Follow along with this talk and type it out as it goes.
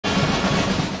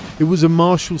It was a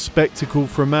martial spectacle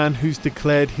for a man who's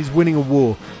declared he's winning a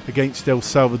war against El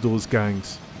Salvador's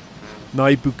gangs.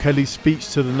 Nayib Bukele's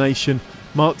speech to the nation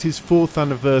marked his 4th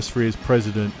anniversary as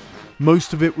president.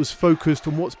 Most of it was focused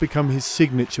on what's become his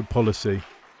signature policy.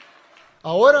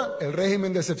 Now,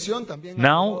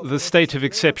 the state of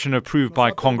exception approved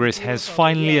by Congress has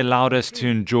finally allowed us to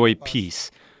enjoy peace.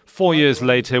 4 years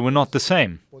later, we're not the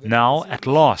same. Now, at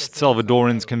last,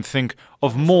 Salvadorans can think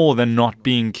of more than not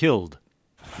being killed.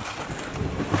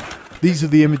 These are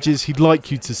the images he'd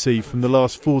like you to see from the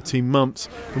last 14 months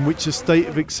in which a state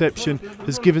of exception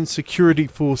has given security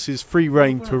forces free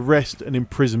rein to arrest and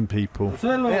imprison people.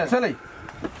 A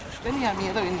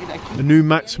new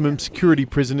maximum security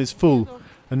prison is full,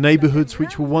 and neighbourhoods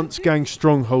which were once gang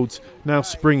strongholds now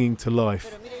springing to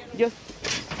life.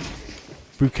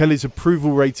 Bukele's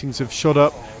approval ratings have shot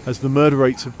up as the murder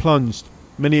rates have plunged.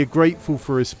 Many are grateful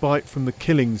for respite from the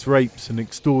killings, rapes and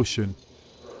extortion.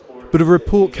 But a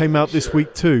report came out this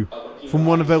week too, from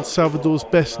one of El Salvador's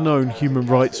best-known human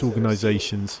rights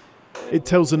organisations. It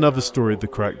tells another story of the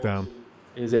crackdown.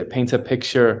 It paints a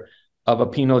picture of a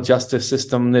penal justice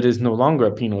system that is no longer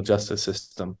a penal justice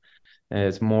system.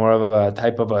 It's more of a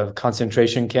type of a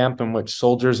concentration camp in which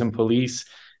soldiers and police,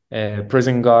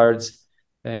 prison guards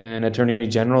and attorney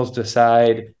generals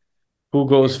decide who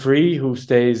goes free, who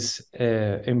stays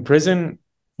in prison,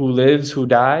 who lives, who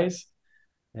dies,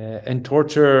 and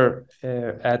torture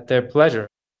at their pleasure.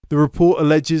 The report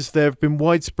alleges there have been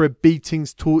widespread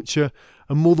beatings, torture,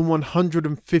 and more than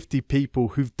 150 people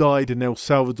who've died in El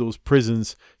Salvador's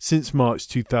prisons since March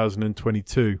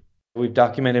 2022. We've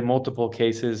documented multiple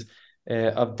cases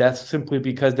of deaths simply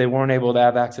because they weren't able to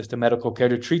have access to medical care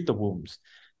to treat the wounds.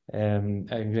 An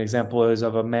example is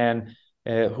of a man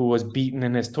who was beaten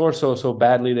in his torso so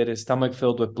badly that his stomach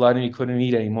filled with blood and he couldn't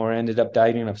eat anymore, ended up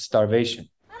dying of starvation.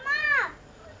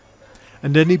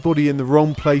 And anybody in the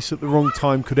wrong place at the wrong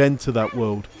time could enter that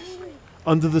world.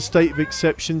 Under the state of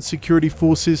exception, security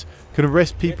forces can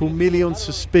arrest people merely on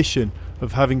suspicion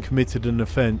of having committed an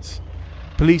offence.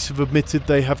 Police have admitted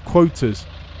they have quotas.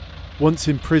 Once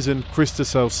in prison,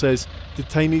 Cristasal says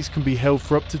detainees can be held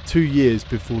for up to 2 years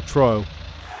before trial.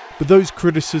 But those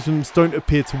criticisms don't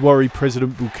appear to worry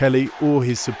President Bukele or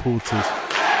his supporters.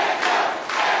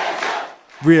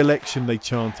 Re-election, they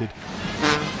chanted.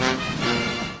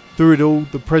 Through it all,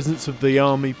 the presence of the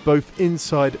army, both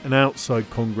inside and outside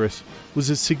Congress, was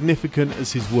as significant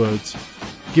as his words,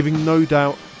 giving no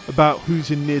doubt about who's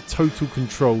in near total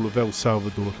control of El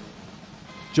Salvador.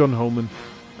 John Holman,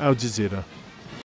 Al Jazeera.